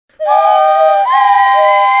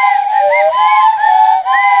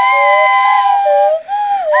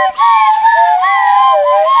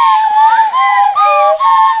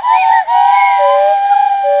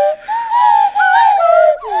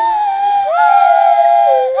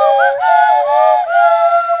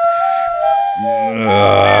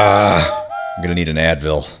need an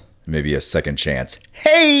Advil. Maybe a second chance.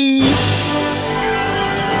 Hey!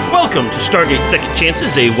 Welcome to Stargate Second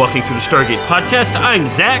Chances, a Walking Through the Stargate podcast. I'm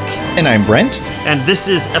Zach. And I'm Brent. And this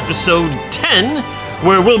is episode 10,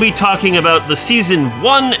 where we'll be talking about the season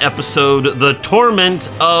 1 episode, The Torment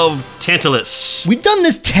of Tantalus. We've done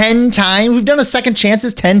this 10 times. We've done a second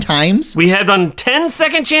chances 10 times. We have done 10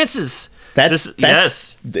 second chances.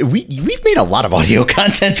 Yes. We've made a lot of audio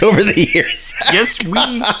content over the years. Yes, we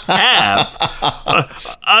have.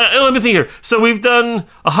 Let me think here. So we've done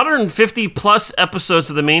 150 plus episodes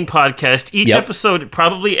of the main podcast. Each episode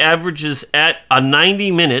probably averages at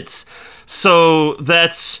 90 minutes. So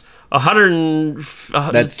that's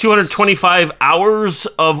 225 hours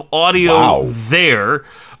of audio there,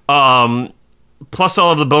 plus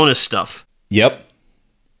all of the bonus stuff. Yep.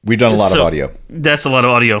 We've done a lot of audio. That's a lot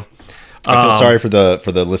of audio. I feel sorry for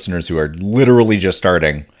the listeners who are literally just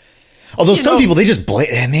starting. Although some people, they just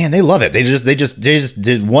they love it. They just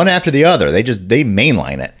did one after the other. They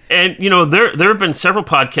mainline it. And there have been several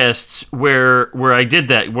podcasts where I did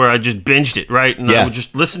that, where I just binged it, right? And I would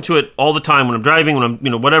just listen to it all the time when I'm driving, when I'm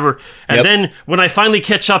whatever. And then when I finally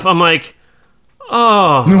catch up, I'm like,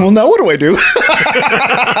 oh. Well, now what do I do?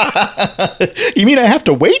 You mean I have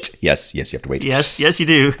to wait? Yes, you have to wait. Yes, you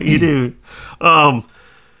do. You do.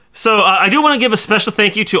 So I do want to give a special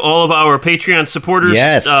thank you to all of our Patreon supporters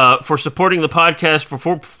for supporting the podcast,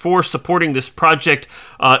 for supporting this project.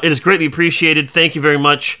 It is greatly appreciated. Thank you very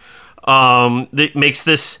much. It makes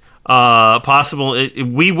this possible.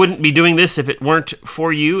 We wouldn't be doing this if it weren't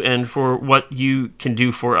for you and for what you can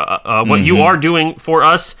do for what you are doing for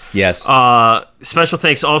us. Yes. Special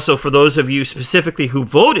thanks also for those of you specifically who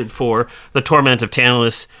voted for The Torment of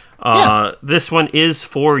Tantalus. This one is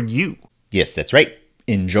for you. Yes, that's right.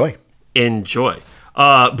 Enjoy.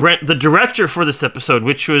 Brent, the director for this episode,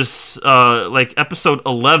 which was like episode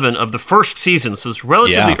 11 of the first season, so it's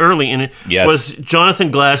relatively early in it, was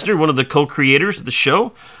Jonathan Glasner, one of the co-creators of the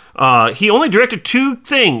show. He only directed 2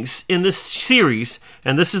 things in this series,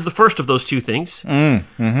 and this is the first of those 2 things. The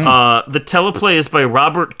teleplay is by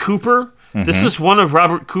Robert Cooper. This is one of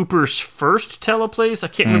Robert Cooper's first teleplays. I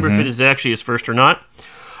can't remember if it is actually his first or not.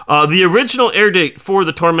 The original air date for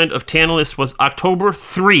The Torment of Tantalus was October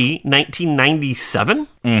 3, 1997.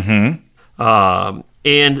 And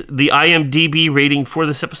the IMDb rating for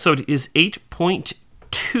this episode is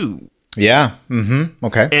 8.2. Yeah.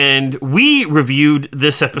 Okay. And we reviewed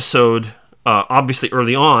this episode, obviously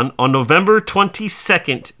early on November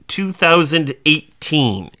 22nd,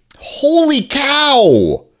 2018. Holy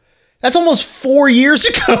cow! That's almost 4 years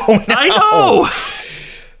ago now. I know!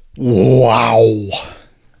 Wow.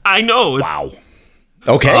 I know. Wow.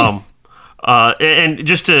 Okay. And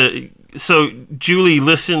just so Julie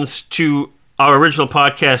listens to our original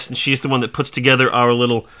podcast, and she's the one that puts together our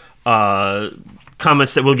little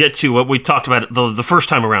comments that we'll get to what we talked about the first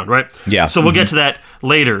time around, right? Yeah. So we'll get to that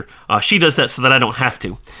later. She does that so that I don't have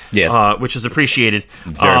to. Yes. Which is appreciated.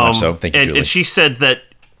 Very much so. Thank you, Julie. And she said that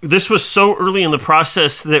this was so early in the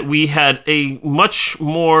process that we had a much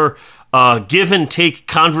more give and take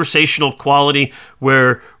conversational quality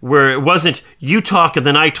where it wasn't you talk and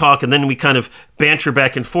then I talk and then we kind of banter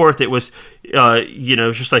back and forth. It was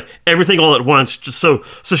just like everything all at once. Just so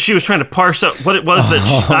she was trying to parse out what it was that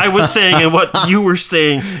I was saying and what you were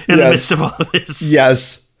saying in the midst of all of this.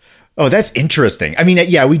 Yes. Oh, that's interesting. I mean,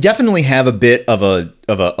 we definitely have a bit of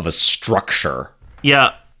a structure.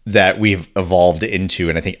 Yeah. That we've evolved into,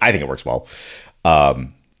 and I think it works well.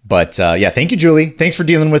 But thank you, Julie. Thanks for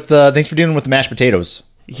dealing with the mashed potatoes.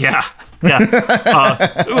 Yeah.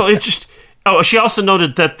 Well, she also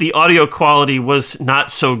noted that the audio quality was not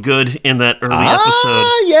so good in that early episode.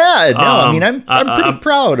 Yeah. No, I mean, I'm pretty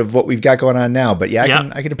proud of what we've got going on now. But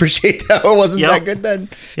I can appreciate that it wasn't that good then.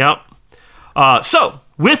 Yep. So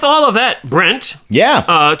with all of that, Brent.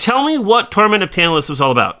 Yeah. Tell me what Torment of Tantalus was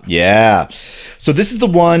all about. Yeah. So this is the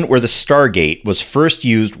one where the Stargate was first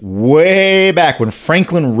used way back when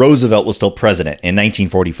Franklin Roosevelt was still president in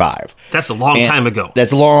 1945. That's a long time ago.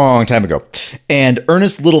 That's a long time ago. And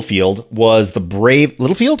Ernest Littlefield was the brave...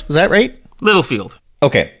 Littlefield? Was that right? Littlefield.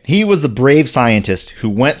 Okay. He was the brave scientist who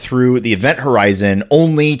went through the event horizon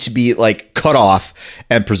only to be cut off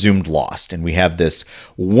and presumed lost. And we have this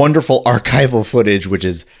wonderful archival footage, which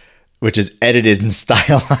is edited and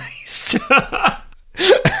stylized.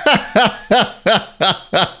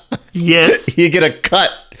 Yes. You get a cut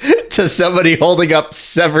to somebody holding up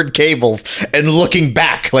severed cables and looking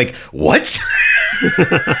back like, what?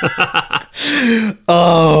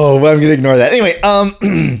 Oh, well, I'm going to ignore that. Anyway,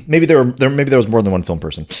 maybe there was more than one film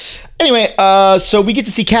person. Anyway, so we get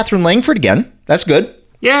to see Catherine Langford again. That's good.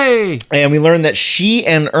 Yay! And we learn that she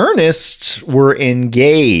and Ernest were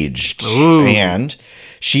engaged. Ooh. And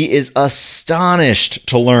she is astonished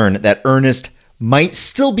to learn that Ernest might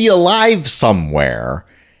still be alive somewhere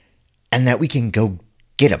and that we can go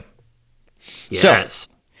get him. Yes. So,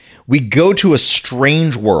 we go to a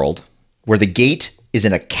strange world where the gate is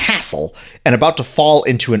in a castle and about to fall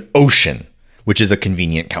into an ocean, which is a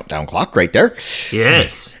convenient countdown clock right there.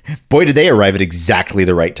 Yes. Boy, did they arrive at exactly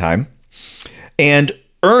the right time. And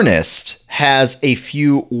Ernest has a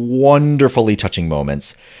few wonderfully touching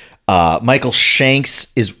moments. Michael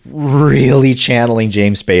Shanks is really channeling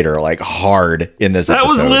James Spader like hard in this episode.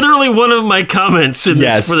 That was literally one of my comments for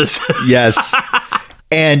this. Yes.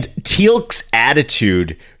 And Teal'c's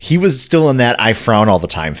attitude, he was still in that I frown all the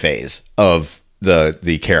time phase of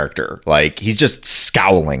the character. Like, he's just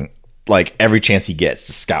scowling like every chance he gets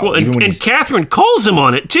to scowl. Well, and Catherine calls him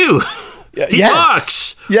on it too. He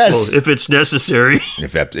talks. Yes. Well, if it's necessary.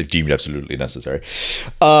 If deemed absolutely necessary.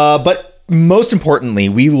 But most importantly,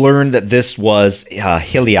 we learned that this was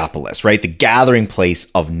Heliopolis, right? The gathering place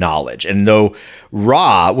of knowledge. And though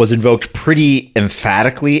Ra was invoked pretty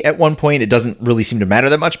emphatically at one point, it doesn't really seem to matter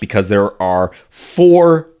that much because there are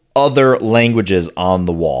 4 other languages on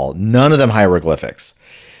the wall, none of them hieroglyphics.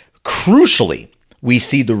 Crucially, we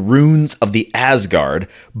see the runes of the Asgard,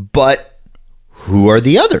 but who are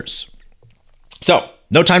the others? So,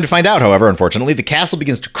 no time to find out, however, unfortunately. The castle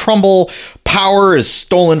begins to crumble, power is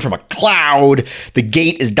stolen from a cloud, the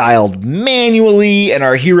gate is dialed manually, and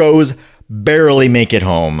our heroes barely make it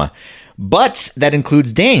home. But that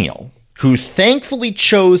includes Daniel, who thankfully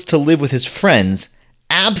chose to live with his friends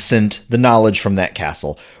absent the knowledge from that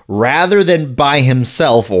castle, rather than by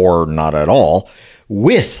himself, or not at all,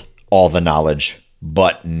 with all the knowledge,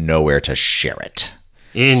 but nowhere to share it.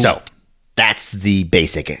 So, that's the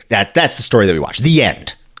basic. That's the story that we watched. The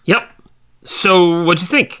end. Yep. So, what'd you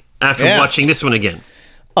think after watching this one again?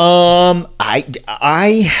 I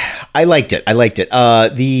liked it. I liked it.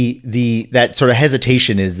 That sort of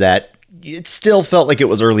hesitation is that it still felt like it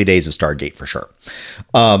was early days of Stargate for sure.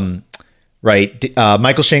 Right.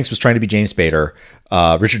 Michael Shanks was trying to be James Spader.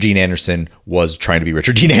 Richard Dean Anderson was trying to be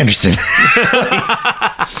Richard Dean Anderson.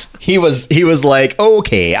 He was like,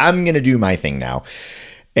 okay, I'm going to do my thing now.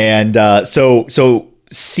 And so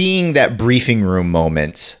seeing that briefing room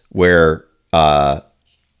moment where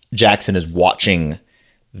Jackson is watching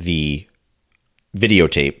the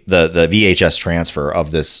videotape, the VHS transfer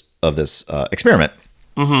of this experiment,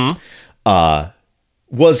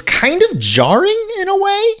 was kind of jarring in a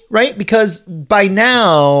way, right? Because by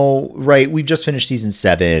now, right, we've just finished season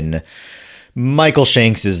 7. Michael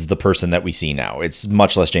Shanks is the person that we see now. It's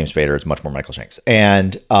much less James Spader. It's much more Michael Shanks.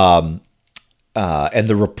 And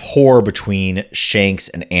the rapport between Shanks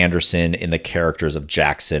and Anderson in the characters of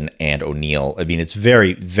Jackson and O'Neill, I mean, it's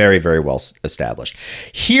very, very, very well established.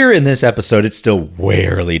 Here in this episode, it's still way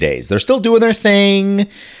early days. They're still doing their thing.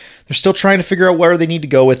 They're still trying to figure out where they need to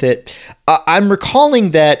go with it. I'm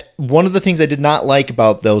recalling that one of the things I did not like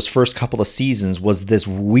about those first couple of seasons was this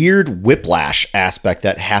weird whiplash aspect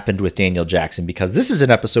that happened with Daniel Jackson, because this is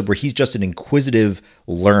an episode where he's just an inquisitive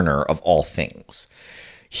learner of all things.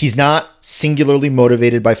 He's not singularly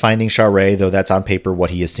motivated by finding Sha're, though that's on paper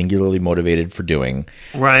what he is singularly motivated for doing.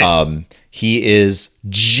 Right. He is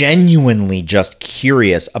genuinely just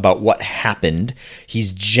curious about what happened.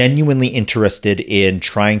 He's genuinely interested in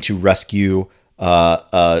trying to rescue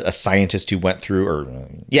a scientist who went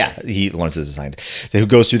through, he learns as a scientist, who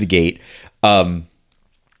goes through the gate.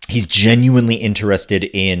 He's genuinely interested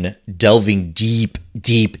in delving deep,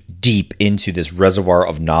 deep, deep into this reservoir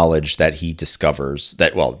of knowledge that he discovers,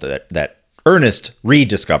 that Ernest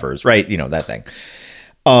rediscovers, right? You know, that thing.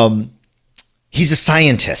 He's a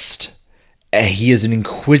scientist. He is an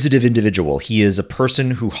inquisitive individual. He is a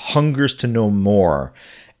person who hungers to know more,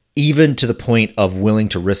 even to the point of willing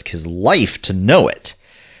to risk his life to know it,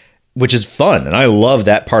 which is fun. And I love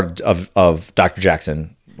that part of Dr.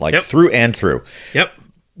 Jackson, through and through. Yep.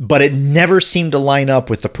 But it never seemed to line up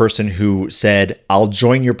with the person who said, I'll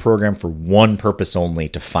join your program for one purpose only,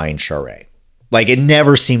 to find Sha're. Like, it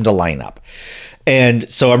never seemed to line up. And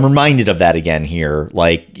so I'm reminded of that again here.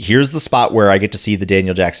 Like, here's the spot where I get to see the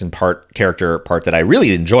Daniel Jackson character part that I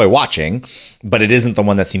really enjoy watching, but it isn't the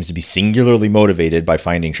one that seems to be singularly motivated by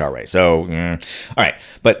finding Sha're. So, all right.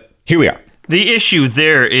 But here we are. The issue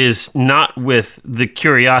there is not with the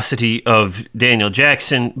curiosity of Daniel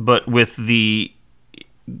Jackson, but with the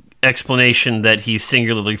explanation that he's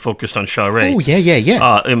singularly focused on Sha're. Oh,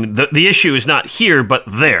 yeah. The issue is not here, but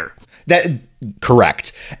there.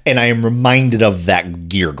 Correct. And I am reminded of that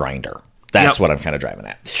gear grinder. That's what I'm kind of driving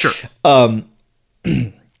at. Sure.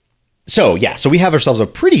 So we have ourselves a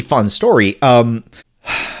pretty fun story. I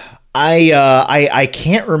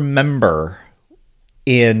can't remember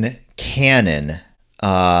in canon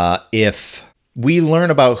if we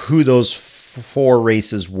learn about who those 4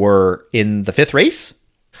 races were in the 5th race.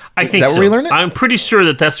 I think so. Is that where we learn it? I'm pretty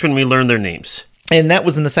sure that's when we learn their names. And that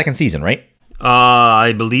was in the 2nd season, right?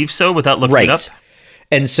 I believe so, without looking it up.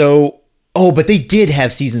 And so, but they did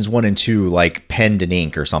have seasons 1 and 2 like penned in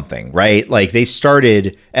ink or something, right? Like they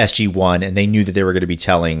started SG1 and they knew that they were going to be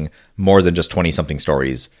telling more than just 20-something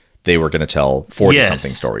stories. They were going to tell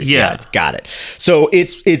 40-something stories. Yeah, got it. So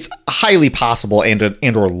it's highly possible and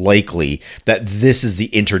or likely that this is the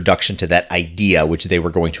introduction to that idea, which they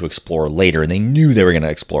were going to explore later, and they knew they were going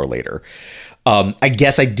to explore later. I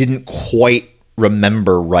guess I didn't quite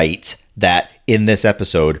remember right that in this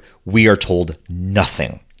episode we are told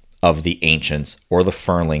nothing of the Ancients or the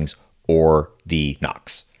Fernlings or the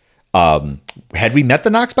Nox. Had we met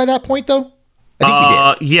the Nox by that point, though? I think we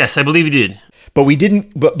did. Yes, I believe we did. But we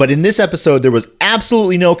didn't. But in this episode, there was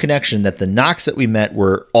absolutely no connection that the Nox that we met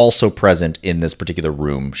were also present in this particular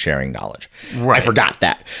room sharing knowledge. Right. I forgot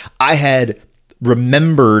that. I had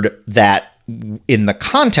remembered that in the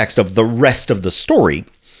context of the rest of the story.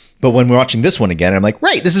 But when we're watching this one again, I'm like,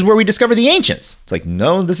 right, this is where we discover the Ancients. It's like,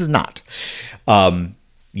 no, this is not.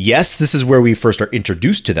 Yes, this is where we first are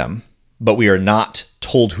introduced to them, but we are not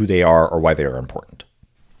told who they are or why they are important.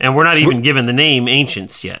 And we're not even given the name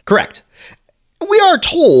Ancients yet. Correct. We are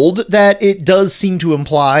told that it does seem to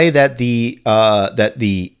imply that the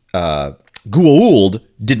Goa'uld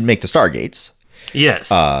didn't make the Stargates.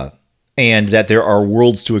 Yes. And that there are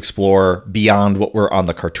worlds to explore beyond what were on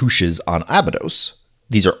the cartouches on Abydos.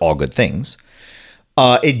 These are all good things.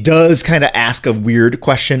 It does kind of ask a weird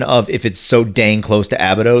question of if it's so dang close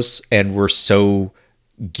to Abydos and we're so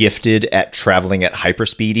gifted at traveling at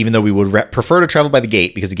hyperspeed, even though we would prefer to travel by the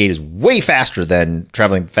gate because the gate is way faster than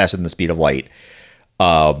traveling faster than the speed of light.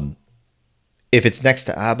 If it's next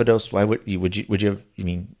to Abydos, why would you have, I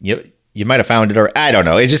mean, you might have found it, or I don't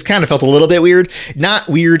know. It just kind of felt a little bit weird. Not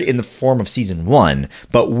weird in the form of season 1,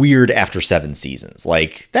 but weird after 7 seasons.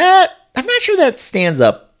 Like that, I'm not sure that stands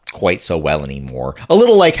up quite so well anymore. A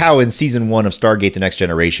little like how in season 1 of Stargate: The Next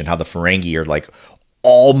Generation, how the Ferengi are like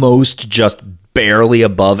almost just barely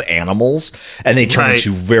above animals, and they turn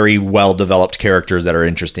into very well developed characters that are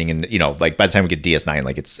interesting. And like by the time we get DS9,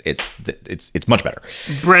 like it's much better.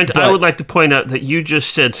 Brent, I would like to point out that you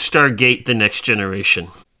just said Stargate: The Next Generation.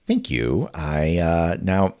 Thank you. I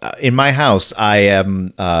now in my house, I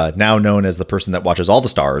am now known as the person that watches all the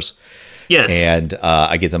stars. Yes, and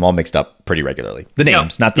I get them all mixed up pretty regularly. The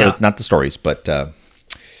names, not the stories, but.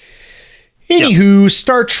 Anywho,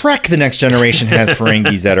 Star Trek: The Next Generation has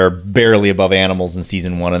Ferengis that are barely above animals in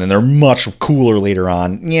season 1, and then they're much cooler later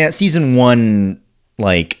on. Yeah, season 1,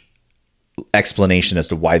 like, explanation as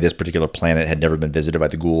to why this particular planet had never been visited by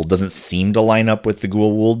the Goa'uld doesn't seem to line up with the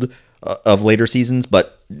Goa'uld of later seasons,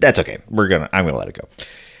 but that's okay. I'm gonna let it go.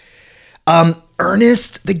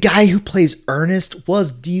 Ernest, the guy who plays Ernest,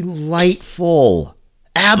 was delightful.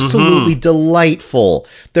 Absolutely delightful.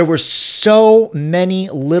 There were so many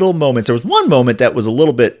little moments. There was one moment that was a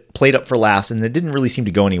little bit played up for laughs, and it didn't really seem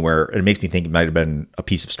to go anywhere. It makes me think it might have been a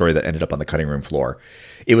piece of story that ended up on the cutting room floor.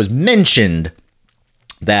 It was mentioned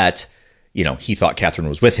that, he thought Catherine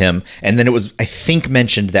was with him, and then it was, I think,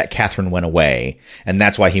 mentioned that Catherine went away, and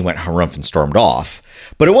that's why he went harumph and stormed off.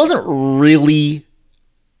 But it wasn't really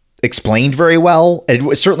explained very well.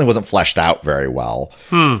 It certainly wasn't fleshed out very well.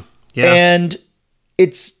 Yeah. And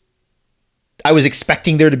I was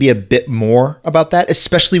expecting there to be a bit more about that,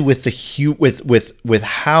 especially with with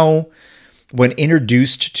how, when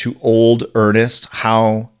introduced to old Ernest,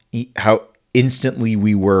 how instantly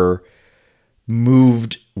we were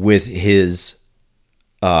moved with his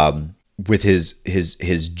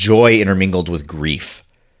joy intermingled with grief.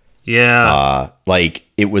 Yeah. Like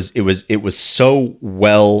it was so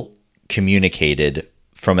well communicated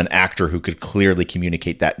from an actor who could clearly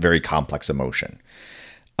communicate that very complex emotion.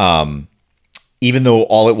 Even though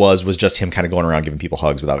all it was just him kind of going around giving people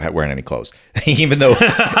hugs without wearing any clothes. even though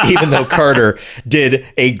Carter did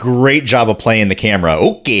a great job of playing the camera.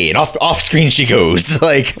 Okay, and off screen she goes.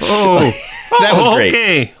 Like, that was great.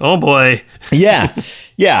 Okay. Oh boy. Yeah.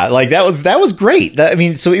 Like that was great.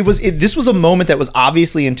 This was a moment that was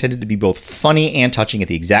obviously intended to be both funny and touching at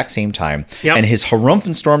the exact same time. Yep. And his harumph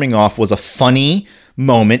and storming off was a funny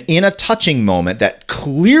moment in a touching moment that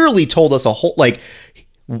clearly told us a whole, like,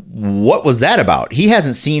 what was that about? He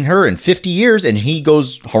hasn't seen her in 50 years, and he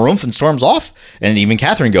goes harumph and storms off. And even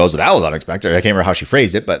Catherine goes, that was unexpected. I can't remember how she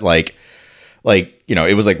phrased it, but like Like,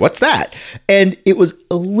 it was like, what's that? And it was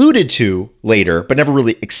alluded to later, but never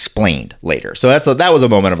really explained later. So that was a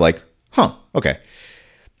moment of like, huh, okay.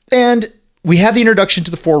 And we have the introduction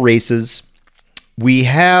to the 4 races. We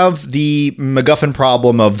have the MacGuffin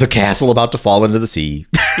problem of the castle about to fall into the sea.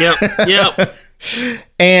 Yep.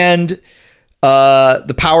 And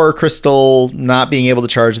the power crystal not being able to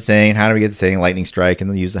charge the thing. How do we get the thing? Lightning strike and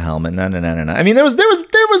then use the helmet. No. I mean, there was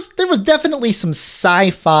definitely some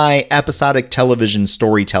sci-fi episodic television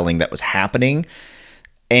storytelling that was happening,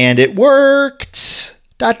 and it worked. ...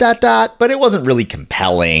 But it wasn't really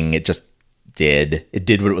compelling. It just did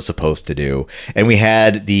what it was supposed to do. And we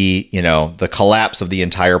had the collapse of the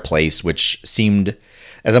entire place, which seemed,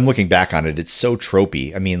 as I'm looking back on it, it's so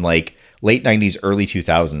tropey. I mean, like late 90s, early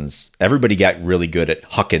 2000s, everybody got really good at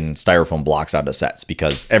hucking styrofoam blocks onto sets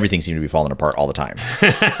because everything seemed to be falling apart all the time.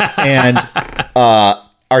 And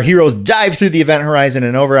our heroes dive through the event horizon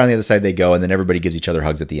and over on the other side they go, and then everybody gives each other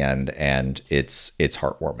hugs at the end, and it's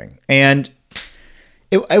heartwarming. And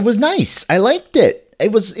it was nice. I liked it.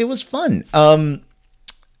 It was fun. I'm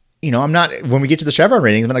not, when we get to the Chevron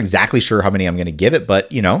ratings, I'm not exactly sure how many I'm going to give it,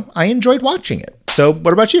 but I enjoyed watching it. So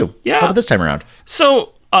what about you? Yeah. How about this time around?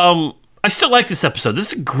 So, I still like this episode.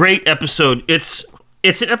 This is a great episode. It's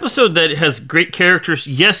an episode that has great characters.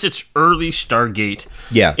 Yes, it's early Stargate.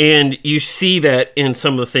 Yeah. And you see that in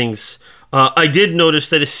some of the things. I did notice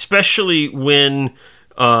that especially when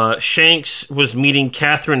Shanks was meeting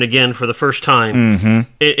Catherine again for the first time. Mm-hmm.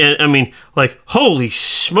 And I mean, like, holy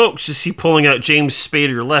smokes, is he pulling out James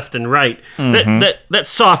Spader left and right. Mm-hmm. That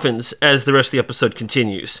softens as the rest of the episode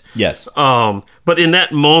continues. Yes. But in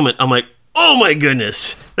that moment, I'm like, oh my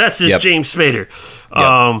goodness, that's his James Spader.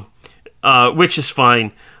 Which is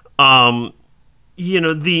fine. You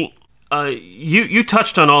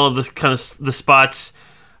touched on all of the kind of the spots.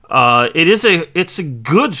 It's a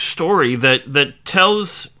good story that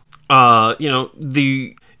tells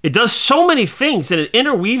it does so many things and it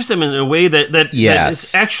interweaves them in a way that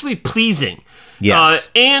is actually pleasing. Yes.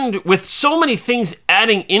 And with so many things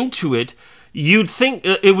adding into it, you'd think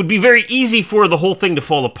it would be very easy for the whole thing to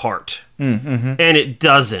fall apart. Mm-hmm. And it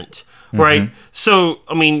doesn't, right? Mm-hmm. So,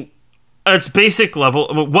 I mean, at its basic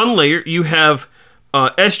level, one layer, you have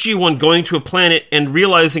SG-1 going to a planet and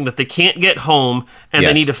realizing that they can't get home and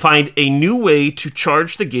they need to find a new way to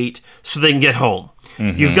charge the gate so they can get home.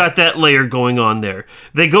 Mm-hmm. You've got that layer going on there.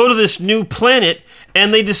 They go to this new planet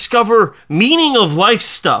and they discover meaning of life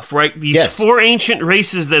stuff, right? These 4 ancient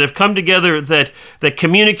races that have come together that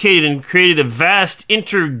communicated and created a vast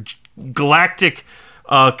intergalactic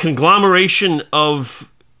conglomeration of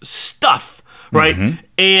stuff, right?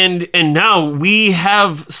 Mm-hmm. And now we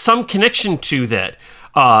have some connection to that.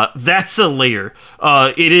 That's a layer.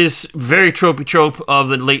 It is very tropey trope of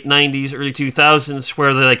the late 90s, early 2000s,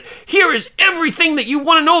 where they're like, here is everything that you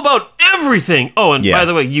want to know about everything. Oh, and by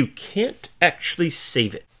the way, you can't actually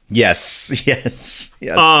save it. Yes.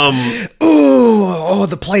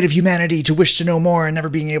 The plight of humanity to wish to know more and never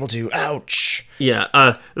being able to. Ouch.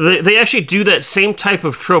 Yeah. They actually do that same type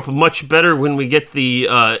of trope much better when we get the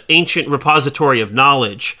ancient repository of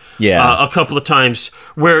knowledge. Yeah. A couple of times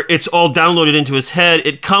where it's all downloaded into his head.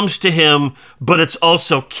 It comes to him, but it's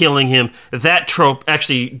also killing him. That trope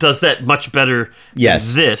actually does that much better than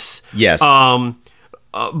this. Yes.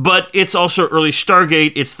 But it's also early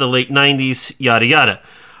Stargate. It's the late 90s, yada, yada.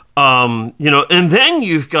 And then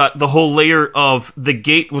you've got the whole layer of the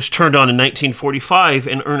gate was turned on in 1945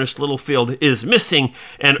 and Ernest Littlefield is missing,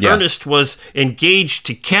 and Ernest was engaged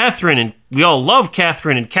to Catherine, and we all love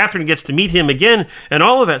Catherine, and Catherine gets to meet him again and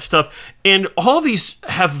all of that stuff. And all of these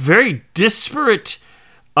have very disparate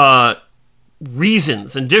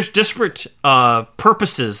reasons and disparate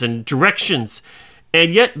purposes and directions.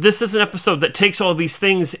 And yet, this is an episode that takes all these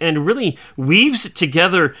things and really weaves it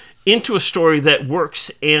together into a story that works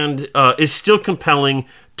and is still compelling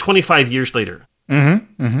 25 years later.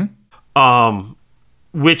 Mm-hmm. Mm-hmm.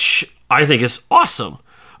 Which I think is awesome.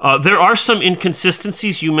 There are some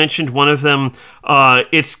inconsistencies. You mentioned one of them.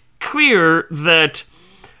 It's clear that...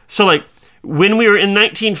 So, like, when we were in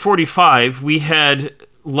 1945, we had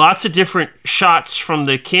lots of different shots from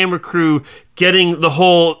the camera crew getting the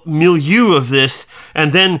whole milieu of this,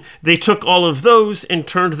 and then they took all of those and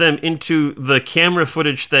turned them into the camera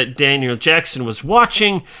footage that Daniel Jackson was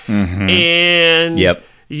watching. Mm-hmm. And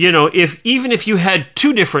even if you had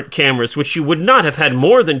 2 different cameras, which you would not have had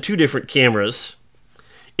more than 2 different cameras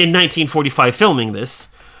in 1945 filming this,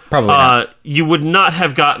 probably not. You would not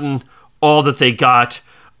have gotten all that they got.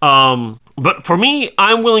 But for me,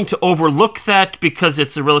 I'm willing to overlook that because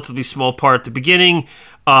it's a relatively small part at the beginning,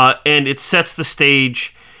 and it sets the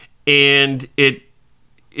stage, and it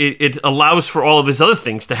it allows for all of his other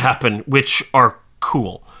things to happen, which are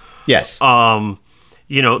cool. Yes.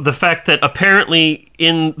 The fact that apparently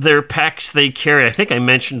in their packs they carry, I think I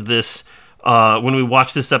mentioned this when we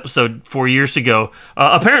watched this episode 4 years ago,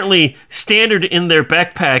 apparently standard in their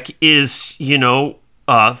backpack is,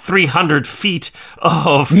 300 feet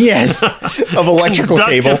of of electrical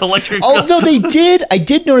cable. Although I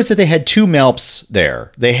did notice that they had two Malps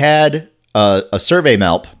there. They had a survey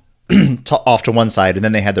Malp off to one side, and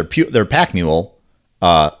then they had their pack mule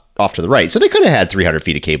off to the right. So they could have had 300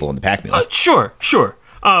 feet of cable in the pack mule. Sure.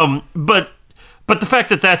 But the fact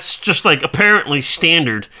that that's just like apparently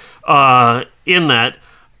standard in that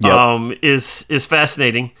is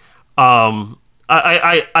fascinating.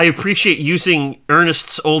 I appreciate using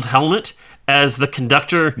Ernest's old helmet as the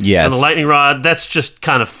conductor and the lightning rod. That's just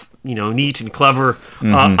kind of neat and clever.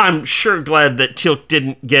 I'm sure glad that Teal'c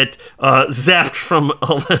didn't get zapped from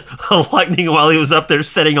a lightning while he was up there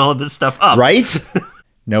setting all of this stuff up. Right?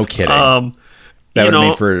 No kidding. That would have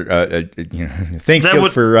made for thanks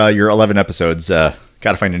Teal'c for your 11 episodes. Got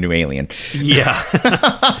to find a new alien. Yeah,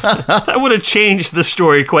 that would have changed the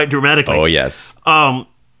story quite dramatically. Oh yes.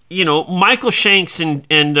 Michael Shanks and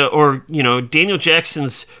Daniel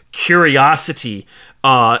Jackson's curiosity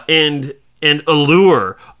and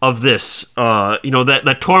allure of this,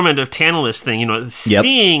 that Torment of Tantalus thing,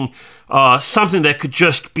 seeing something that could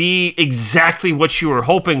just be exactly what you were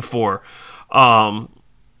hoping for,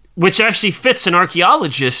 which actually fits an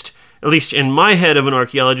archaeologist, at least in my head of an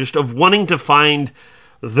archaeologist, of wanting to find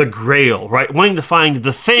the Grail, right? Wanting to find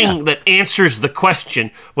the thing that answers the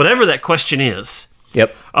question, whatever that question is.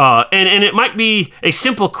 Yep. And it might be a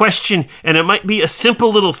simple question, and it might be a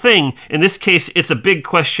simple little thing. In this case, it's a big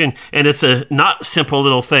question, and it's a not simple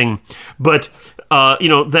little thing. But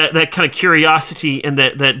that kind of curiosity and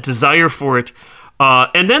that desire for it,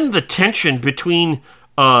 and then the tension between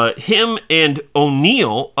him and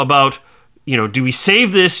O'Neill about do we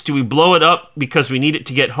save this? Do we blow it up because we need it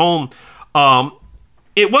to get home?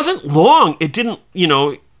 It wasn't long. It didn't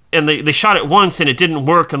and they shot it once and it didn't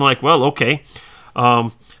work. And like, well, okay.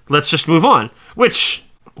 Let's just move on, which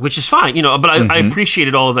is fine, but I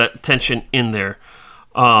appreciated all of that tension in there.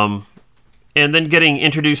 And then getting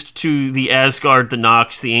introduced to the Asgard, the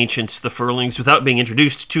Nox, the Ancients, the Furlings, without being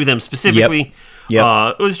introduced to them specifically,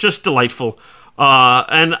 it was just delightful.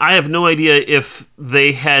 And I have no idea if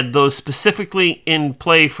they had those specifically in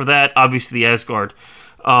play for that, obviously the Asgard,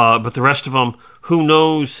 but the rest of them, who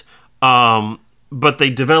knows? But they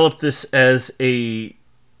developed this as a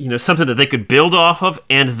something that they could build off of,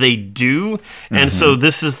 and they do. And so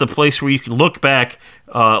this is the place where you can look back,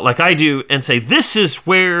 like I do, and say, this is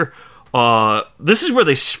where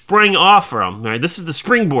they sprang off from. Right? This is the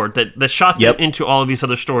springboard that shot them into all of these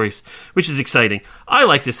other stories, which is exciting. I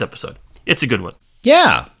like this episode. It's a good one.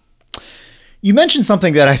 Yeah. You mentioned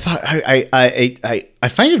something that I thought I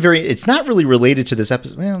find it very. It's not really related to this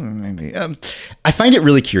episode. Well, maybe. I find it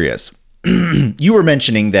really curious. You were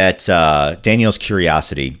mentioning that Daniel's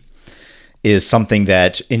curiosity is something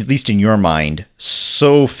that, at least in your mind,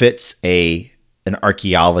 so fits an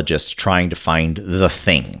archaeologist trying to find the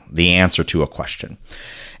thing, the answer to a question.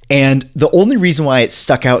 And the only reason why it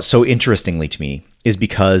stuck out so interestingly to me is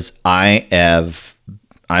because I'm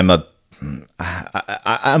a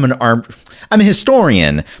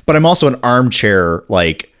historian, but I'm also an armchair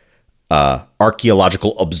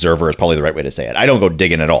archaeological observer is probably the right way to say it. I don't go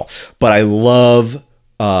digging at all, but I love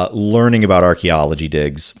learning about archaeology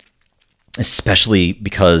digs, especially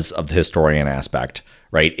because of the historian aspect,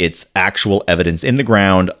 right? It's actual evidence in the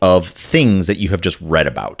ground of things that you have just read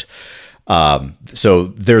about. So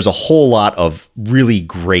there's a whole lot of really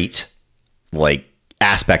great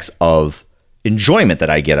aspects of enjoyment that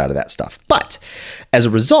I get out of that stuff. But as a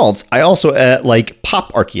result, I also like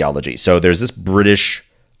pop archaeology. So there's this British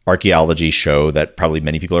archaeology show that probably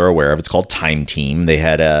many people are aware of. It's called Time Team. They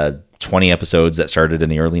had 20 episodes that started in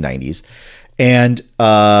the early 90s. And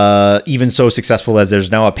even so successful as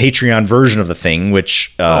there's now a Patreon version of the thing,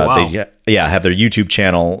 which they have their YouTube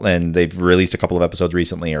channel, and they've released a couple of episodes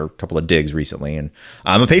recently, or a couple of digs recently, and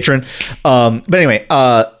I'm a patron. But anyway,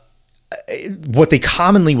 what they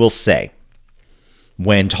commonly will say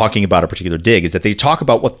when talking about a particular dig is that they talk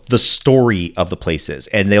about what the story of the place is,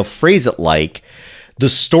 and they'll phrase it like, the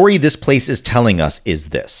story this place is telling us is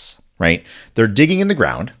this, right? They're digging in the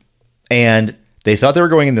ground, and they thought they were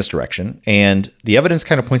going in this direction, and the evidence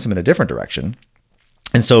kind of points them in a different direction.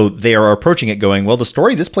 And so they are approaching it going, well, the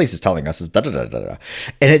story this place is telling us is da-da-da-da-da.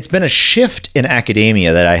 And it's been a shift in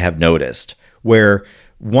academia that I have noticed, where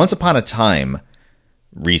once upon a time,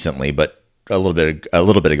 recently, but a little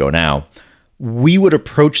bit ago now, we would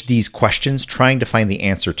approach these questions trying to find the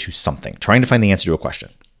answer to something, trying to find the answer to a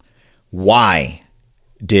question. Why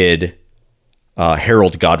did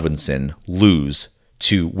Harold Godwinson lose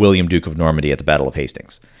to William, Duke of Normandy at the Battle of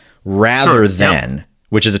Hastings? Rather than,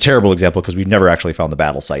 which is a terrible example because we've never actually found the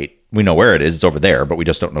battle site. We know where it is. It's over there, but we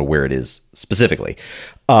just don't know where it is specifically.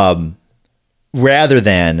 Rather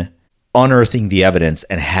than unearthing the evidence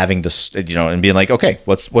and having this, and being like, okay,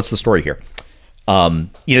 what's the story here? That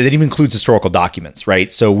even includes historical documents,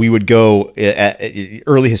 right? So we would go,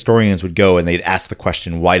 early historians would go and they'd ask the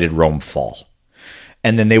question, why did Rome fall?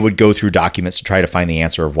 And then they would go through documents to try to find the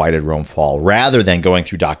answer of why did Rome fall, rather than going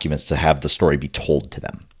through documents to have the story be told to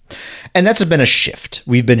them. And that's been a shift.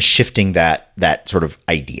 We've been shifting that sort of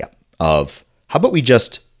idea of how about we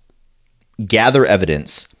just gather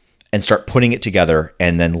evidence and start putting it together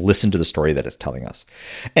and then listen to the story that it's telling us.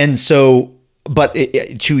 And so, but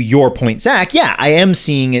to your point, Zach, yeah, I am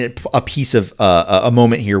seeing a piece of a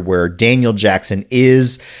moment here where Daniel Jackson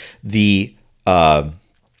is the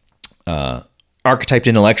archetyped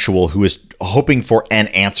intellectual who is hoping for an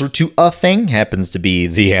answer to a thing, happens to be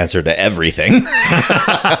the answer to everything,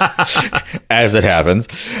 as it happens,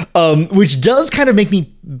 which does kind of make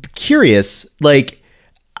me curious. Like,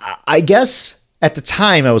 I guess at the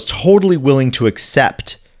time I was totally willing to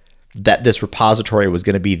accept that this repository was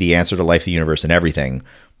going to be the answer to life, the universe, and everything.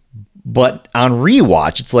 But on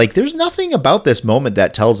rewatch, it's like, there's nothing about this moment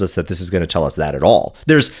that tells us that this is going to tell us that at all.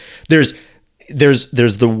 There's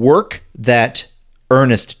the work that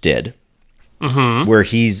Ernest did, where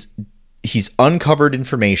he's uncovered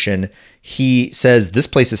information. He says, this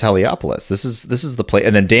place is Heliopolis. This is the place.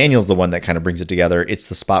 And then Daniel's the one that kind of brings it together. It's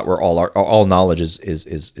the spot where all knowledge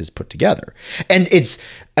is put together. And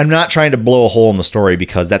I'm not trying to blow a hole in the story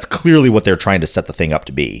because that's clearly what they're trying to set the thing up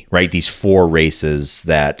to be, right? These 4 races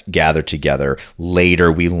that gather together.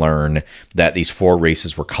 Later, we learn that these 4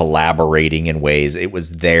 races were collaborating in ways. It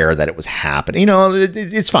was there that it was happening.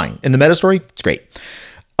 It's fine. In the meta story, it's great.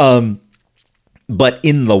 But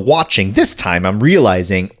in the watching this time, I'm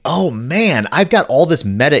realizing, oh man, I've got all this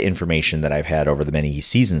meta information that I've had over the many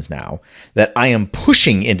seasons now that I am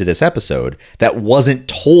pushing into this episode that wasn't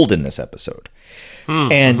told in this episode.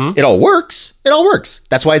 And it all works. It all works.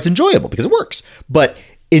 That's why it's enjoyable, because it works. But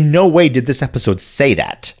in no way did this episode say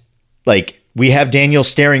that. Like, we have Daniel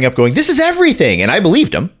staring up going, this is everything. And I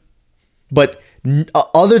believed him. But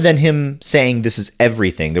other than him saying this is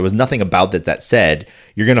everything, there was nothing about that said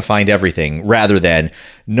you're going to find everything, rather than,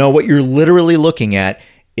 no, what you're literally looking at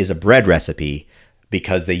is a bread recipe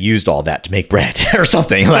because they used all that to make bread or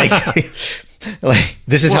something. Like,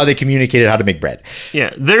 this is how they communicated how to make bread.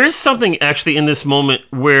 Yeah, there is something actually in this moment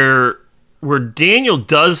where Daniel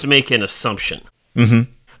does make an assumption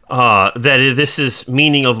that this is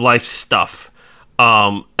meaning of life stuff.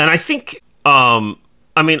 And I think...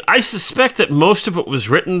 I suspect that most of what was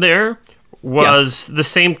written there was the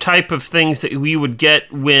same type of things that we would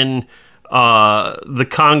get when the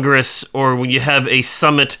Congress, or when you have a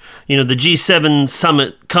summit, the G7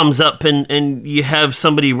 summit comes up and you have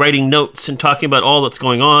somebody writing notes and talking about all that's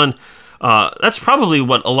going on. That's probably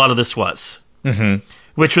what a lot of this was,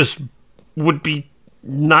 which would be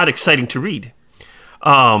not exciting to read.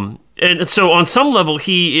 And so on some level,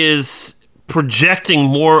 he is projecting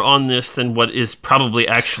more on this than what is probably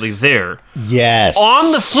actually there. Yes.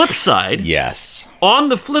 On the flip side. Yes. On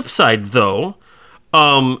the flip side, though,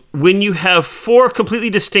 when you have 4 completely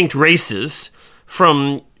distinct races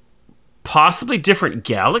from possibly different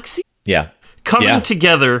galaxies, coming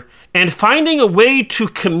together and finding a way to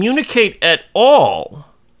communicate at all,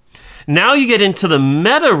 now you get into the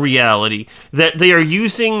meta reality that they are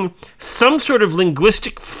using some sort of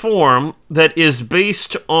linguistic form that is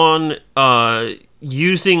based on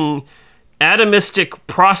using atomistic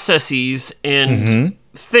processes and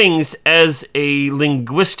things as a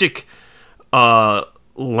linguistic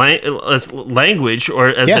language, or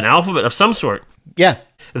as an alphabet of some sort. Yeah.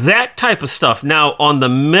 That type of stuff. Now, on the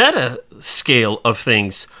meta scale of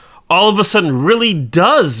things, all of a sudden really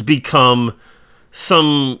does become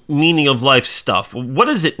some meaning of life stuff. What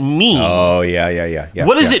does it mean? Oh, yeah.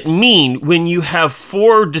 What does it mean when you have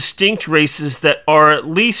 4 distinct races that are at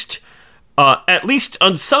least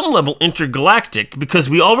on some level intergalactic? Because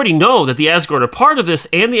we already know that the Asgard are part of this,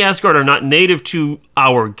 and the Asgard are not native to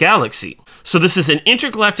our galaxy. So this is an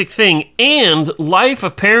intergalactic thing, and life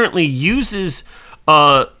apparently uses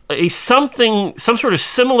some sort of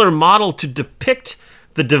similar model to depict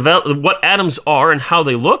what atoms are and how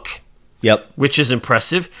they look. Yep. Which is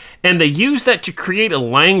impressive. And they use that to create a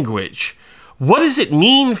language. What does it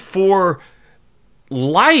mean for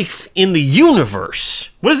life in the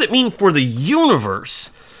universe? What does it mean for the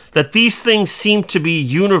universe that these things seem to be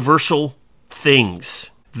universal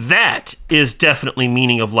things. That is definitely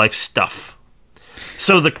meaning of life stuff.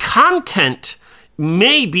 So the content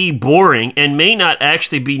may be boring and may not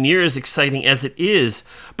actually be near as exciting as it is,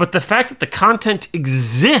 but the fact that the content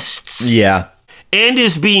exists and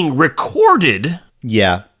is being recorded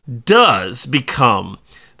does become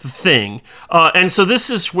the thing. And so this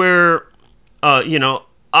is where,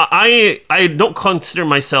 I don't consider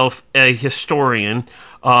myself a historian,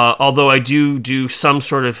 although I do some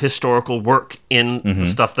sort of historical work in the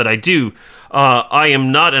stuff that I do. I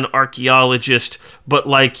am not an archaeologist, but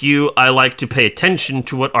like you, I like to pay attention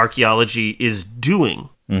to what archaeology is doing.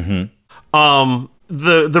 The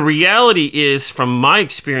reality is, from my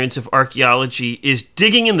experience of archaeology, is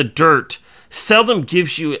digging in the dirt seldom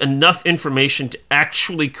gives you enough information to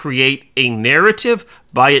actually create a narrative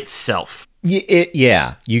by itself.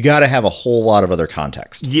 You got to have a whole lot of other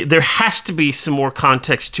context. There has to be some more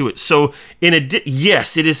context to it. So,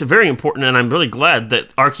 yes, it is very important, and I'm really glad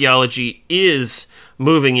that archaeology is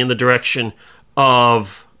moving in the direction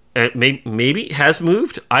of maybe has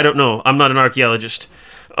moved. I don't know. I'm not an archaeologist.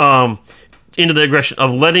 Into the direction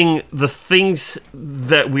of letting the things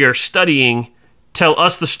that we are studying tell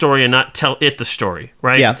us the story and not tell it the story,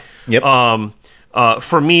 right? Yeah. Yep.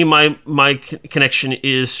 For me, my connection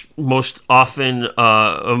is most often,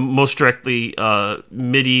 most directly,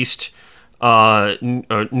 Mideast,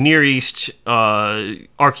 Near East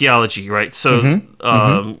archaeology, right? So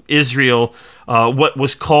Israel, what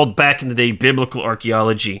was called back in the day biblical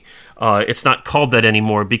archaeology, it's not called that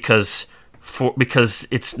anymore because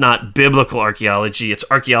it's not biblical archaeology. It's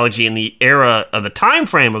archaeology in the era of the time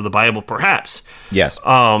frame of the Bible, perhaps. Yes.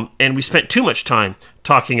 And we spent too much time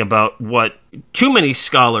talking about what too many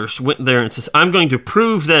scholars went there and says, I'm going to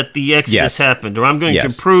prove that the Exodus happened, or I'm going to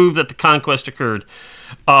prove that the conquest occurred,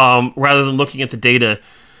 rather than looking at the data.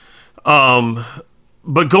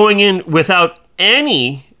 But going in without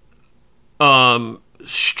any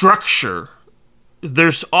structure,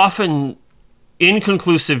 there's often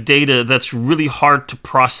inconclusive data that's really hard to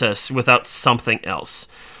process without something else.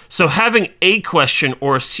 So having a question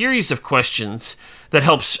or a series of questions that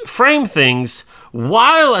helps frame things,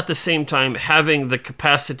 while at the same time having the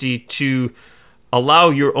capacity to allow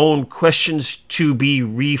your own questions to be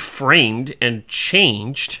reframed and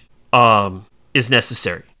changed, is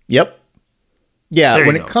necessary. Yep. Yeah.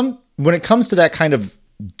 When it comes to that kind of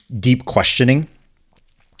deep questioning,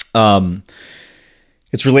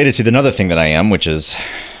 it's related to another thing that I am, which is,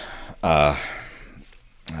 how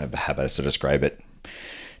best to describe it?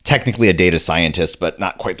 Technically a data scientist, but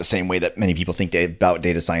not quite the same way that many people think about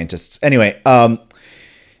data scientists. Anyway,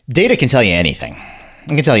 data can tell you anything.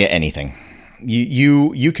 It can tell you anything.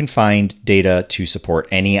 You can find data to support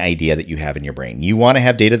any idea that you have in your brain. You want to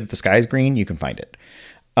have data that the sky is green, you can find it.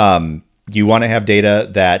 You want to have data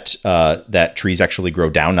that trees actually grow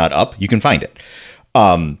down, not up, you can find it.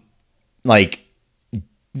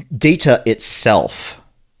 Data itself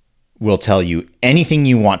will tell you anything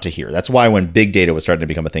you want to hear. That's why when big data was starting to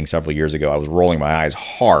become a thing several years ago, I was rolling my eyes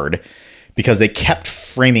hard because they kept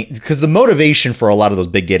framing, because the motivation for a lot of those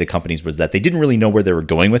big data companies was that they didn't really know where they were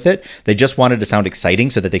going with it. They just wanted to sound exciting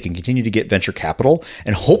so that they can continue to get venture capital.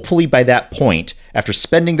 And hopefully by that point, after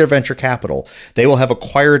spending their venture capital, they will have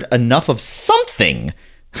acquired enough of something.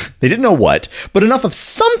 They didn't know what, but enough of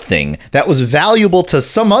something that was valuable to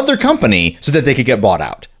some other company so that they could get bought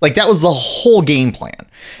out. Like that was the whole game plan.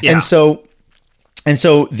 Yeah. And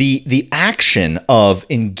so the action of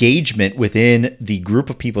engagement within the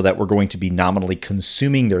group of people that were going to be nominally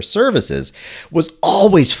consuming their services was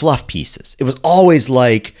always fluff pieces. It was always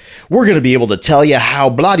like, we're going to be able to tell you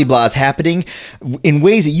how blah-de-blah is happening in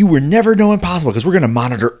ways that you were never knowing possible because we're going to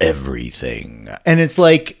monitor everything. And it's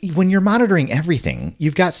like, when you're monitoring everything,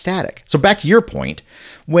 you've got static. So back to your point,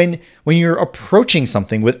 when you're approaching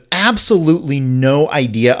something with absolutely no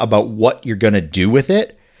idea about what you're going to do with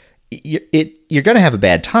it, you're going to have a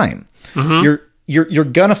bad time. Mm-hmm. You're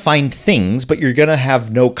going to find things, but you're going to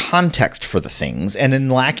have no context for the things. And in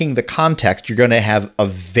lacking the context, you're going to have a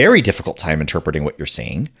very difficult time interpreting what you're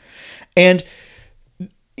seeing. And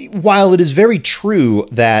while it is very true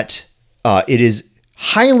that it is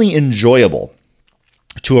highly enjoyable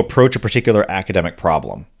to approach a particular academic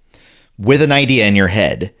problem with an idea in your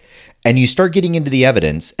head, and you start getting into the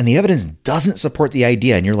evidence, and the evidence doesn't support the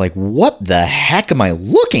idea, and you're like, what the heck am I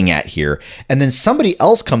looking at here? And then somebody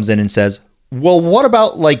else comes in and says, well, what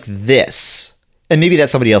about like this? And maybe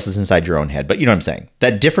that's somebody else's inside your own head, but you know what I'm saying?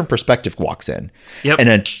 That different perspective walks in, and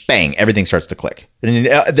then bang, everything starts to click. And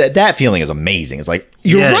that feeling is amazing. It's like,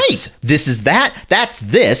 you're right. This is that. That's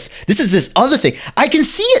this. This is this other thing. I can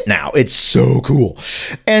see it now. It's so cool.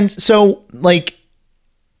 And so, like,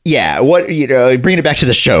 yeah, bringing it back to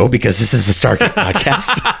the show, because this is a Stargate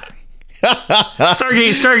podcast.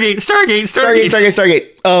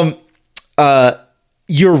 Stargate.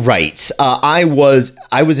 You're right. I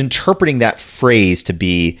was interpreting that phrase to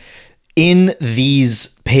be, in these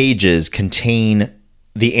pages contain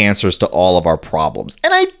the answers to all of our problems.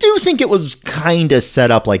 And I do think it was kind of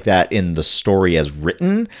set up like that in the story as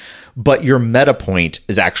written, but your meta point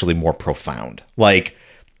is actually more profound. Like,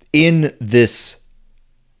 in this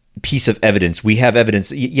piece of evidence, we have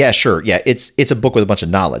evidence. Yeah, sure. Yeah, it's a book with a bunch of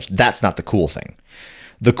knowledge. That's not the cool thing.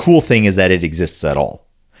 The cool thing is that it exists at all.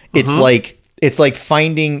 It's like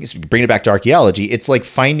finding, bring it back to archaeology, it's like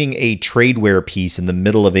finding a tradeware piece in the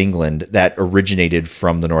middle of England that originated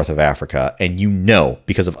from the north of Africa, and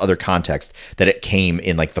because of other context, that it came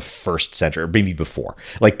in like the 1st century, or maybe before,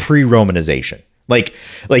 like pre-Romanization. Like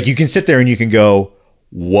you can sit there and you can go,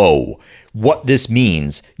 whoa, what this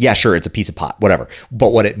means, yeah, sure, it's a piece of pot, whatever. But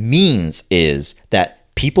what it means is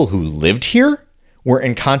that people who lived here were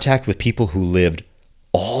in contact with people who lived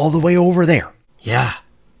all the way over there. Yeah.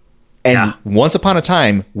 And once upon a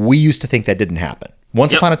time, we used to think that didn't happen.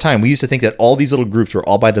 Once upon a time, we used to think that all these little groups were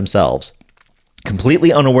all by themselves,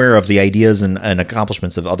 completely unaware of the ideas and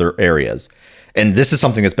accomplishments of other areas. And this is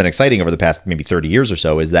something that's been exciting over the past maybe 30 years or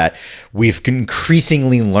so, is that we've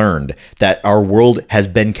increasingly learned that our world has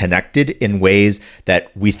been connected in ways that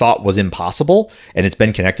we thought was impossible. And it's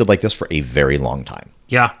been connected like this for a very long time.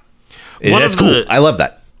 Yeah. That's cool. I love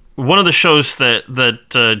that. One of the shows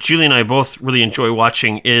that Julie and I both really enjoy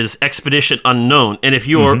watching is Expedition Unknown. And if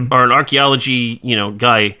you are an archaeology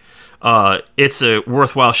guy, it's a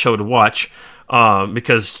worthwhile show to watch,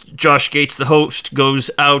 because Josh Gates, the host,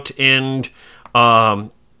 goes out and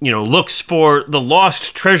looks for the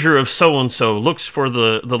lost treasure of so-and-so, looks for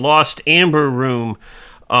the lost amber room,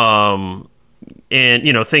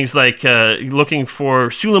 and things like looking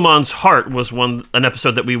for Suleiman's heart was an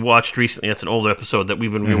episode that we watched recently. That's an older episode that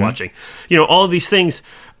we've been rewatching. All of these things.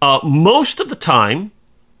 Most of the time,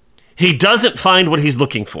 he doesn't find what he's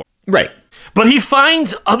looking for. Right. But he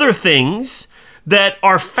finds other things that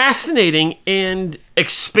are fascinating and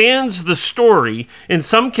expands the story. In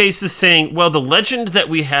some cases, saying, "Well, the legend that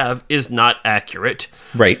we have is not accurate."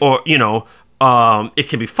 Right. Or it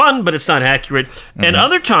can be fun, but it's not accurate. And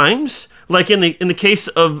other times, like in the case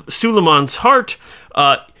of Suleiman's heart,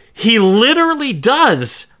 he literally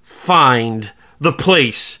does find the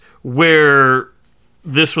place where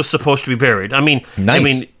this was supposed to be buried.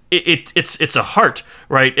 Nice. It's a heart,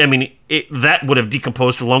 right? That would have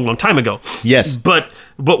decomposed a long, long time ago. Yes. But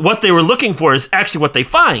what they were looking for is actually what they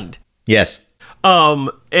find. Yes.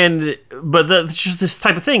 But that's just this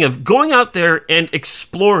type of thing of going out there and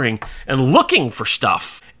exploring and looking for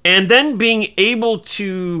stuff, and then being able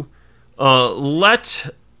to let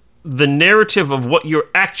the narrative of what you're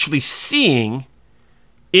actually seeing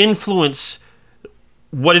influence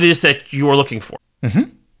what it is that you are looking for,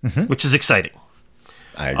 which is exciting.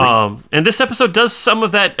 I agree. And this episode does some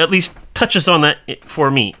of that, at least touches on that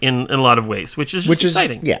for me in a lot of ways, which is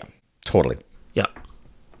exciting. Yeah, totally. Yeah.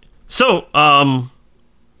 So,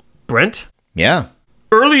 Brent? Yeah.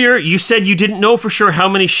 Earlier, you said you didn't know for sure how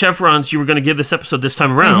many chevrons you were going to give this episode this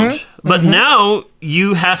time around. But now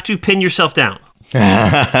you have to pin yourself down.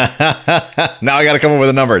 Now I got to come up with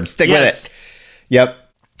a number and stick with it. Yep.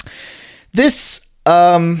 This,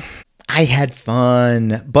 I had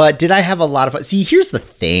fun, but did I have a lot of fun? See, here's the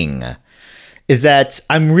thing, is that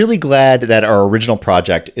I'm really glad that our original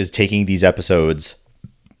project is taking these episodes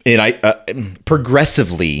and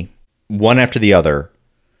progressively, one after the other,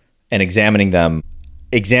 and examining them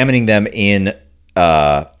in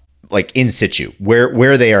like in situ,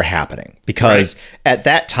 where they are happening. Because at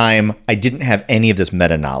that time, I didn't have any of this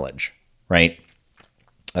meta knowledge, right?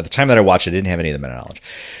 At the time that I watched it, I didn't have any of the meta knowledge.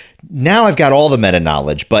 Now I've got all the meta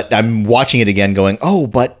knowledge, but I'm watching it again going, oh,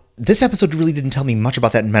 but this episode really didn't tell me much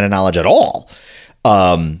about that meta knowledge at all.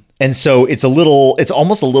 And so it's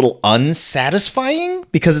almost a little unsatisfying,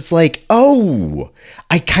 because it's like, oh,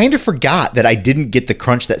 I kind of forgot that I didn't get the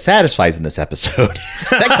crunch that satisfies in this episode.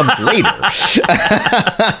 That comes later.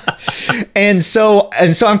 And so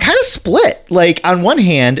I'm kind of split. Like, on one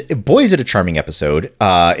hand, boy, is it a charming episode.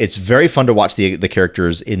 It's very fun to watch the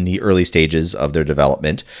characters in the early stages of their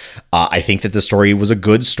development. I think that the story was a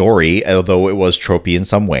good story, although it was tropey in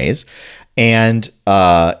some ways. And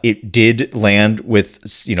it did land with,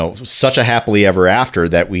 such a happily ever after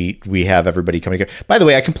that we have everybody coming together. By the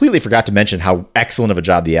way, I completely forgot to mention how excellent of a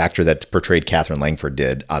job the actor that portrayed Catherine Langford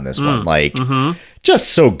did on this one. Like,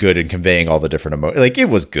 just so good in conveying all the different emotions. Like, it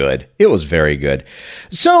was good. It was very good.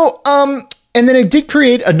 So, and then it did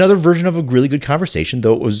create another version of a really good conversation,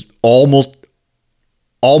 though it was almost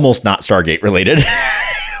not Stargate related.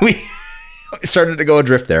 We started to go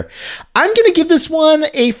adrift there. I'm going to give this one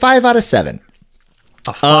a 5 out of 7.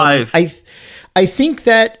 A 5. I think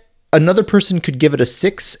that another person could give it a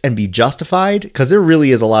 6 and be justified, because there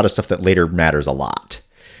really is a lot of stuff that later matters a lot.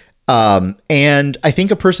 And I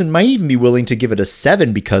think a person might even be willing to give it a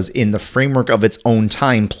 7 because in the framework of its own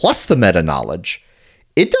time, plus the meta knowledge,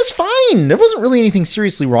 it does fine. There wasn't really anything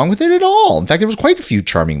seriously wrong with it at all. In fact, there was quite a few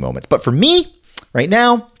charming moments. But for me, right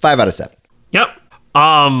now, 5 out of 7. Yep.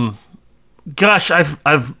 Gosh, I've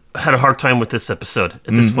had a hard time with this episode at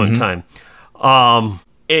this point in time.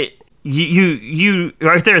 You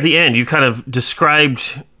right there at the end, you kind of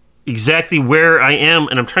described exactly where I am,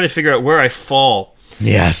 and I'm trying to figure out where I fall.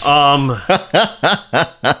 Yes.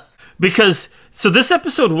 Because so this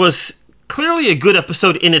episode was clearly a good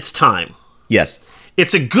episode in its time. Yes.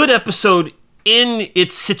 It's a good episode in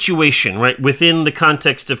its situation, right? Within the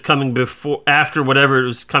context of coming before, after whatever it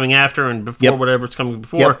was coming after, and before whatever it's coming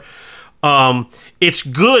before. It's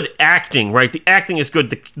good acting, right? The acting is good.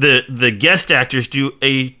 The guest actors do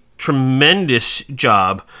a tremendous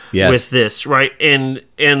job with this, right? And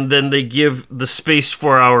then they give the space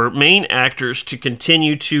for our main actors to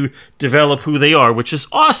continue to develop who they are, which is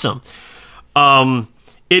awesome.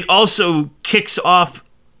 It also kicks off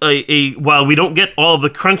while we don't get all of the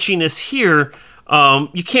crunchiness here,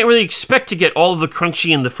 you can't really expect to get all of the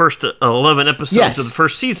crunchy in the first 11 episodes of the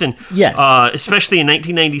first season. Yes. Especially in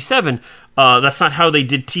 1997. That's not how they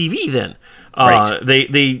did TV then. Right.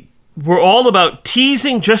 They were all about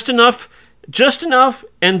teasing just enough,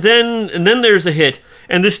 and then there's a hit.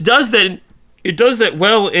 And this does that. It does that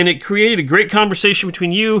well, and it created a great conversation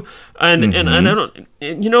between you and I don't.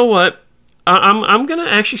 You know what? I'm gonna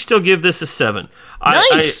actually still give this a 7.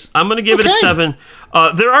 Nice. I'm gonna give it a 7.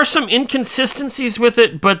 There are some inconsistencies with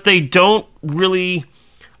it, but they don't really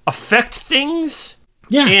affect things.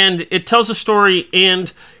 Yeah. And it tells a story.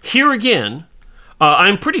 And here again,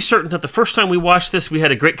 I'm pretty certain that the first time we watched this, we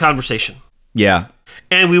had a great conversation. Yeah.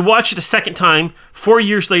 And we watched it a second time 4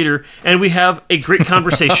 years later, and we have a great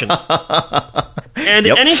conversation. And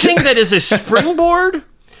anything that is a springboard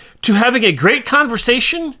to having a great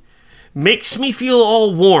conversation makes me feel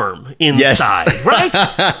all warm inside, right?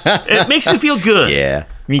 It makes me feel good. Yeah,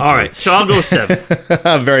 me too. All right, so I'll go with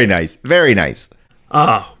 7. Very nice. Very nice.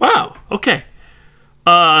 Wow. Okay.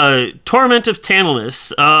 Torment of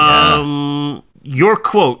Tantalus. Your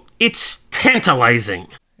quote, it's tantalizing.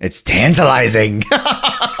 It's tantalizing.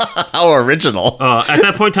 How original. At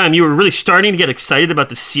that point in time, you were really starting to get excited about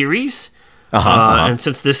the series. And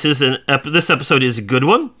since this is this episode is a good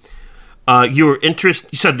one, you were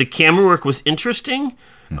interested. You said the camera work was interesting,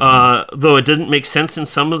 though it didn't make sense in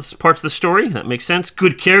some of the parts of the story. That makes sense.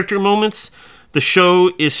 Good character moments. The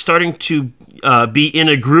show is starting to be in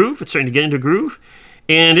a groove. It's starting to get into a groove,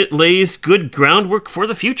 and it lays good groundwork for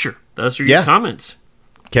the future. Those are your comments.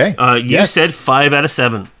 Okay. You said 5 out of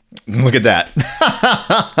 7. Look at that.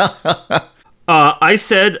 I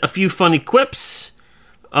said a few funny quips.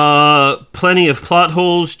 Plenty of plot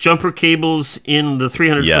holes, jumper cables in the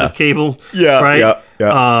 300 foot of cable. Right?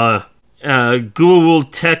 Google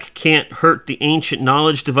tech can't hurt the ancient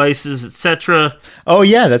knowledge devices, etc. Oh,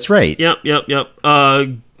 yeah, that's right. Yep.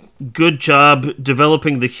 Good job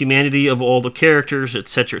developing the humanity of all the characters,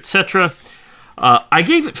 etc., etc. I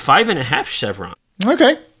gave it 5.5 chevron.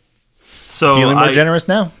 Okay. So feeling more generous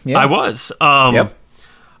now. Yeah. I was. I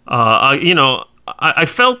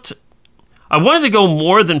felt I wanted to go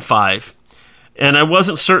more than 5, and I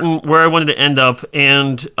wasn't certain where I wanted to end up.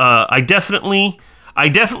 And I definitely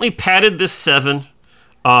padded this 7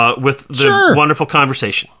 with the wonderful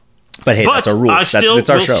conversation. But hey, that's our rules. It's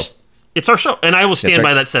our show. It's our show, and I will stand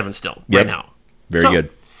by that 7 still right now. Very good.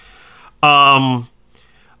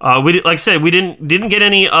 Like I said, we didn't get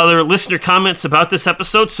any other listener comments about this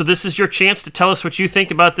episode, so this is your chance to tell us what you think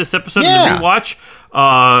about this episode in the rewatch.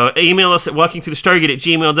 Email us at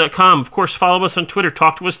walkingthroughthestargate@gmail.com. Of course, follow us on Twitter,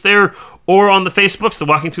 talk to us there, or on the Facebooks, the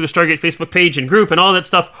Walking Through the Stargate Facebook page and group, and all that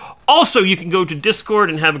stuff. Also, you can go to Discord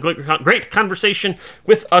and have a great conversation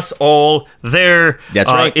with us all there.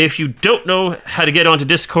 That's right. If you don't know how to get onto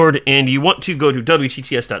Discord and you want to, go to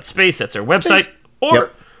WTTS.space, that's our website, or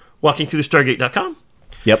walkingthroughthestargate.com.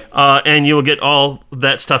 Yep. And you will get all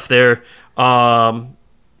that stuff there.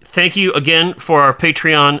 thank you again for our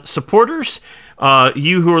Patreon supporters.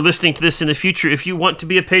 You who are listening to this in the future, if you want to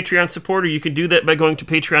be a Patreon supporter, you can do that by going to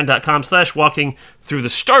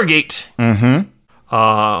patreon.com/walkingthroughthestargate.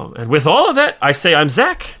 And with all of that, I say I'm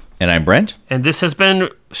Zach. And I'm Brent. And this has been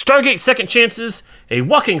Stargate Second Chances, a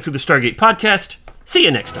Walking Through the Stargate podcast. See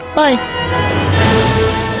you next time. Bye.